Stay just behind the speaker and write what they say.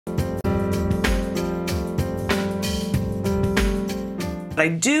But I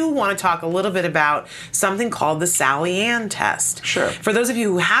do want to talk a little bit about something called the Sally Ann test. Sure. For those of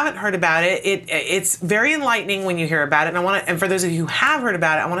you who haven't heard about it, it's very enlightening when you hear about it. And for those of you who have heard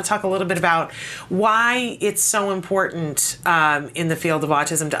about it, I want to talk a little bit about why it's so important in the field of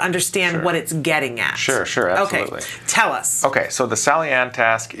autism to understand what it's getting at. Sure, absolutely. Okay, tell us. Okay, so the Sally Ann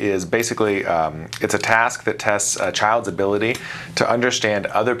task is basically, it's a task that tests a child's ability to understand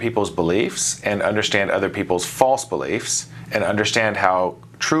other people's beliefs and understand other people's false beliefs and understand how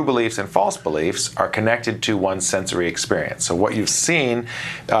true beliefs and false beliefs are connected to one's sensory experience. So what you've seen,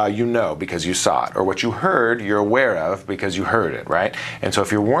 you know because you saw it, or what you heard, you're aware of because you heard it, right? And so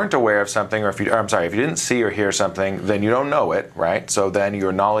if you weren't aware of something, if you didn't see or hear something, then you don't know it, right? So then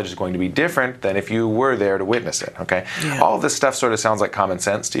your knowledge is going to be different than if you were there to witness it, okay? Yeah. All of this stuff sort of sounds like common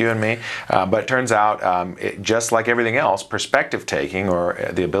sense to you and me, but it turns out, just like everything else, perspective taking, or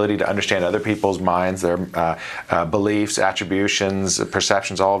the ability to understand other people's minds, their beliefs, attributions,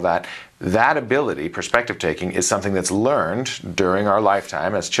 perceptions, all of that ability, perspective taking, is something that's learned during our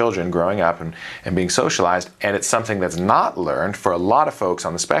lifetime as children growing up and being socialized, and it's something that's not learned for a lot of folks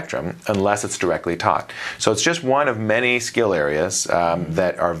on the spectrum unless it's directly taught. So it's just one of many skill areas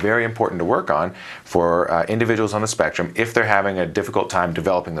that are very important to work on for individuals on the spectrum if they're having a difficult time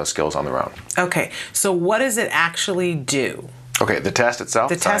developing those skills on their own. Okay, so what does it actually do? Okay, the test itself?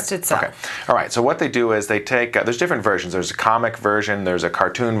 The test itself. Okay. All right, so what they do is they take, there's different versions. There's a comic version, there's a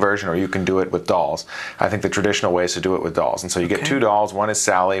cartoon version, or you can do it with dolls. I think the traditional way is to do it with dolls. And so you get two dolls, one is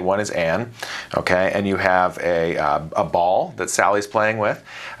Sally, one is Ann, okay? And you have a ball that Sally's playing with,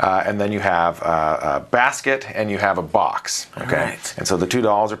 and then you have a basket, and you have a box, okay? Right. And so the two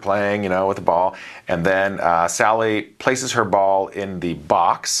dolls are playing, with the ball, and then Sally places her ball in the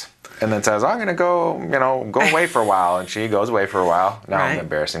box, and then says, I'm going to go away for a while. And she goes away for a while. Now I'm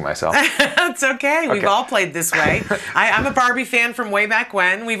embarrassing myself. It's okay. We've all played this way. I'm a Barbie fan from way back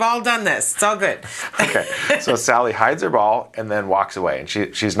when. We've all done this. It's all good. Okay. So Sally hides her ball and then walks away. And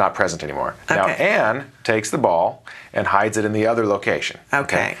she's not present anymore. Okay. Now Ann takes the ball and hides it in the other location.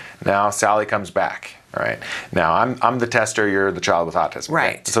 Okay. Now Sally comes back. All right. Now I'm the tester. You're the child with autism.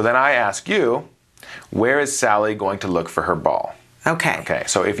 Right. Okay? So then I ask you, where is Sally going to look for her ball? Okay,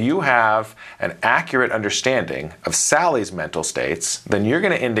 so if you have an accurate understanding of Sally's mental states, then you're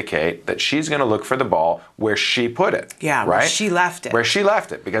going to indicate that she's going to look for the ball where she put it. Yeah, right? where she left it. Where she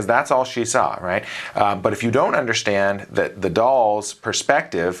left it, because that's all she saw, right? But if you don't understand that the doll's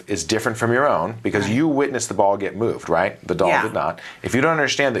perspective is different from your own, because you witnessed the ball get moved, right? The doll did not. If you don't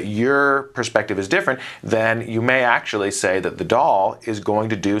understand that your perspective is different, then you may actually say that the doll is going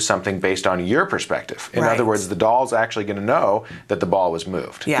to do something based on your perspective. In other words, the doll's actually going to know that the ball was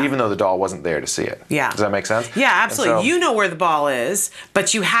moved, even though the doll wasn't there to see it. Yeah. Does that make sense? Yeah, absolutely. So, you know where the ball is,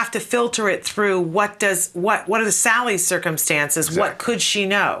 but you have to filter it through what are the Sally's circumstances? Exactly. What could she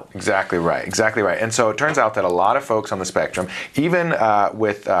know? Exactly right. Exactly right. And so it turns out that a lot of folks on the spectrum, even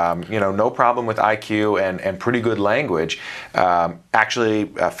with no problem with IQ and pretty good language, actually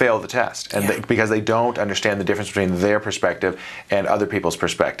fail the test, and because they don't understand the difference between their perspective and other people's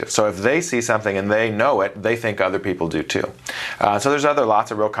perspective. So if they see something and they know it, they think other people do too. So there's lots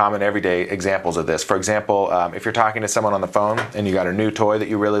of real common everyday examples of this. For example, if you're talking to someone on the phone and you got a new toy that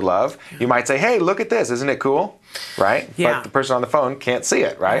you really love, you might say, "Hey, look at this! Isn't it cool?" Right? Yeah. But the person on the phone can't see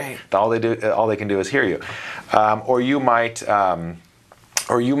it, right? All they can do is hear you. Or you might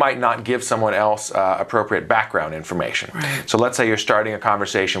not give someone else appropriate background information. Right. So let's say you're starting a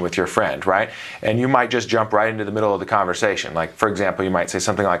conversation with your friend, right? And you might just jump right into the middle of the conversation. Like, for example, you might say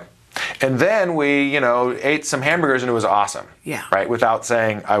something like, "And then we, ate some hamburgers and it was awesome." Yeah. Right? Without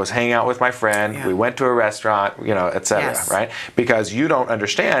saying, "I was hanging out with my friend, we went to a restaurant," etc. Right? Because you don't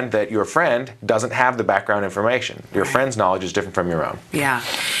understand that your friend doesn't have the background information. Your friend's knowledge is different from your own. Yeah.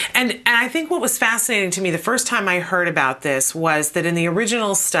 And I think what was fascinating to me the first time I heard about this was that in the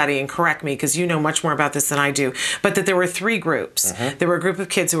original study, and correct me because you know much more about this than I do, but that there were three groups. Mm-hmm. There were a group of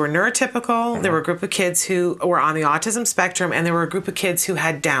kids who were neurotypical, there were a group of kids who were on the autism spectrum, and there were a group of kids who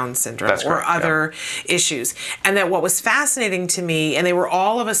had Down syndrome or other issues. And that what was fascinating to me, and they were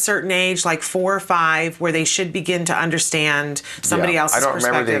all of a certain age, like 4 or 5, where they should begin to understand somebody else's perspective. I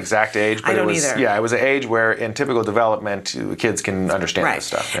don't remember the exact age, but I don't it was either. Yeah, it was an age where in typical development kids can understand this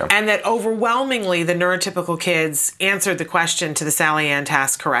stuff. Yeah. And that overwhelmingly the neurotypical kids answered the question to the Sally Ann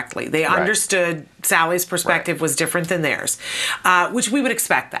task correctly. They understood Sally's perspective was different than theirs, which we would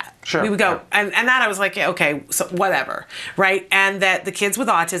expect that. Sure. We would go, and that I was like, okay, so whatever, right? And that the kids with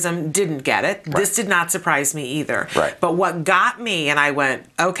autism didn't get it. This did not surprise me either. Right. But what got me, and I went,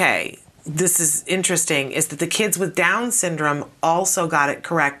 okay, this is interesting, is that the kids with Down syndrome also got it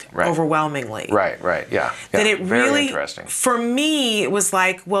correct overwhelmingly. Right, yeah. That it very really, interesting. for me, it was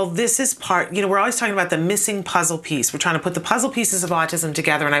like, well, this is part, we're always talking about the missing puzzle piece. We're trying to put the puzzle pieces of autism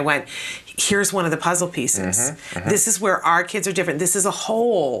together, and I went, here's one of the puzzle pieces. This is where our kids are different. This is a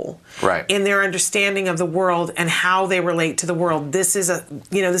whole in their understanding of the world and how they relate to the world. This is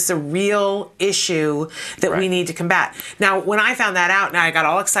a real issue that we need to combat. Now, when I found that out, now I got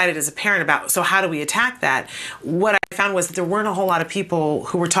all excited as a parent about, so how do we attack that? What I found was that there weren't a whole lot of people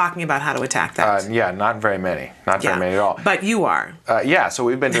who were talking about how to attack that. Not very many. Not very many at all. But you are. So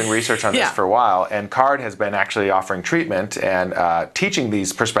we've been doing research on this for a while, and CARD has been actually offering treatment and teaching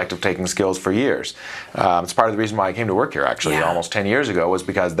these perspective-taking skills for years. It's part of the reason why I came to work here, actually, almost 10 years ago, was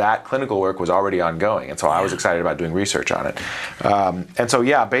because that clinical work was already ongoing, and so I was excited about doing research on it.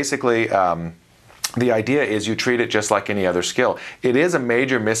 Basically, the idea is you treat it just like any other skill. It is a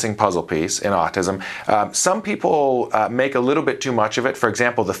major missing puzzle piece in autism. Some people make a little bit too much of it. For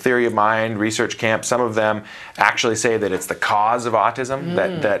example, the Theory of Mind research camp, some of them actually say that it's the cause of autism,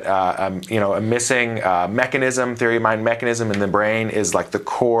 that a missing mechanism, Theory of Mind mechanism in the brain is like the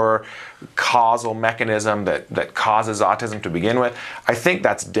core causal mechanism that causes autism to begin with. I think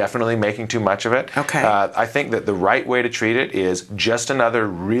that's definitely making too much of it. Okay. I think that the right way to treat it is just another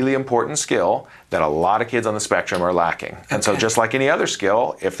really important skill that a lot of kids on the spectrum are lacking. And so just like any other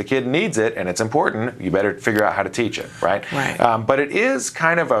skill, if the kid needs it and it's important, you better figure out how to teach it, right? But it is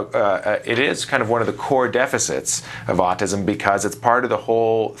kind of one of the core deficits of autism because it's part of the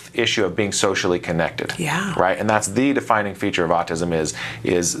whole issue of being socially connected. Right? And that's the defining feature of autism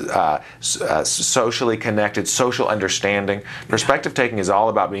is socially connected, social understanding. Perspective taking is all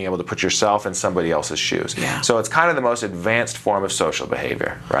about being able to put yourself in somebody else's shoes. So it's kind of the most advanced form of social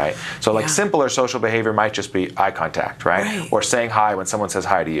behavior, right? So like simpler social behavior might just be eye contact, right? Or saying hi when someone says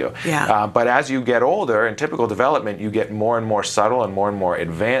hi to you. But as you get older, in typical development, you get more and more subtle and more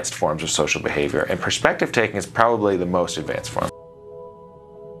advanced forms of social behavior. And perspective taking is probably the most advanced form.